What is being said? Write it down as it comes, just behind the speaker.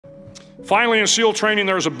Finally, in SEAL training,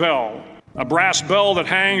 there's a bell. A brass bell that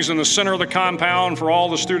hangs in the center of the compound for all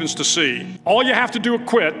the students to see. All you have to do to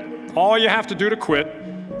quit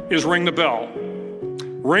is ring the bell.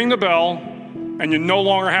 Ring the bell, and you no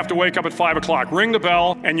longer have to wake up at 5 o'clock. Ring the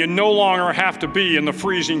bell, and you no longer have to be in the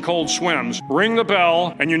freezing cold swims. Ring the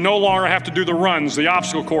bell, and you no longer have to do the runs, the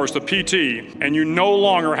obstacle course, the PT, and you no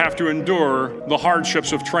longer have to endure the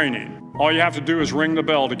hardships of training. All you have to do is ring the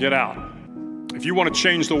bell to get out. If you want to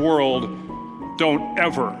change the world, don't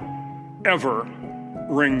ever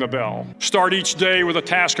ring the bell. Start each day with a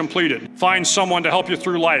task completed. Find someone to help you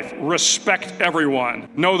through life. Respect everyone.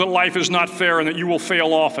 Know that life is not fair and that you will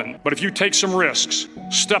fail often. But if you take some risks,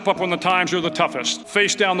 step up when the times are the toughest,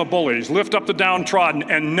 face down the bullies, lift up the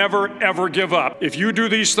downtrodden, and never ever give up. If you do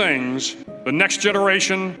these things, the next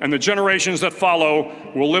generation and the generations that follow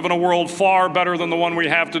will live in a world far better than the one we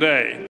have today.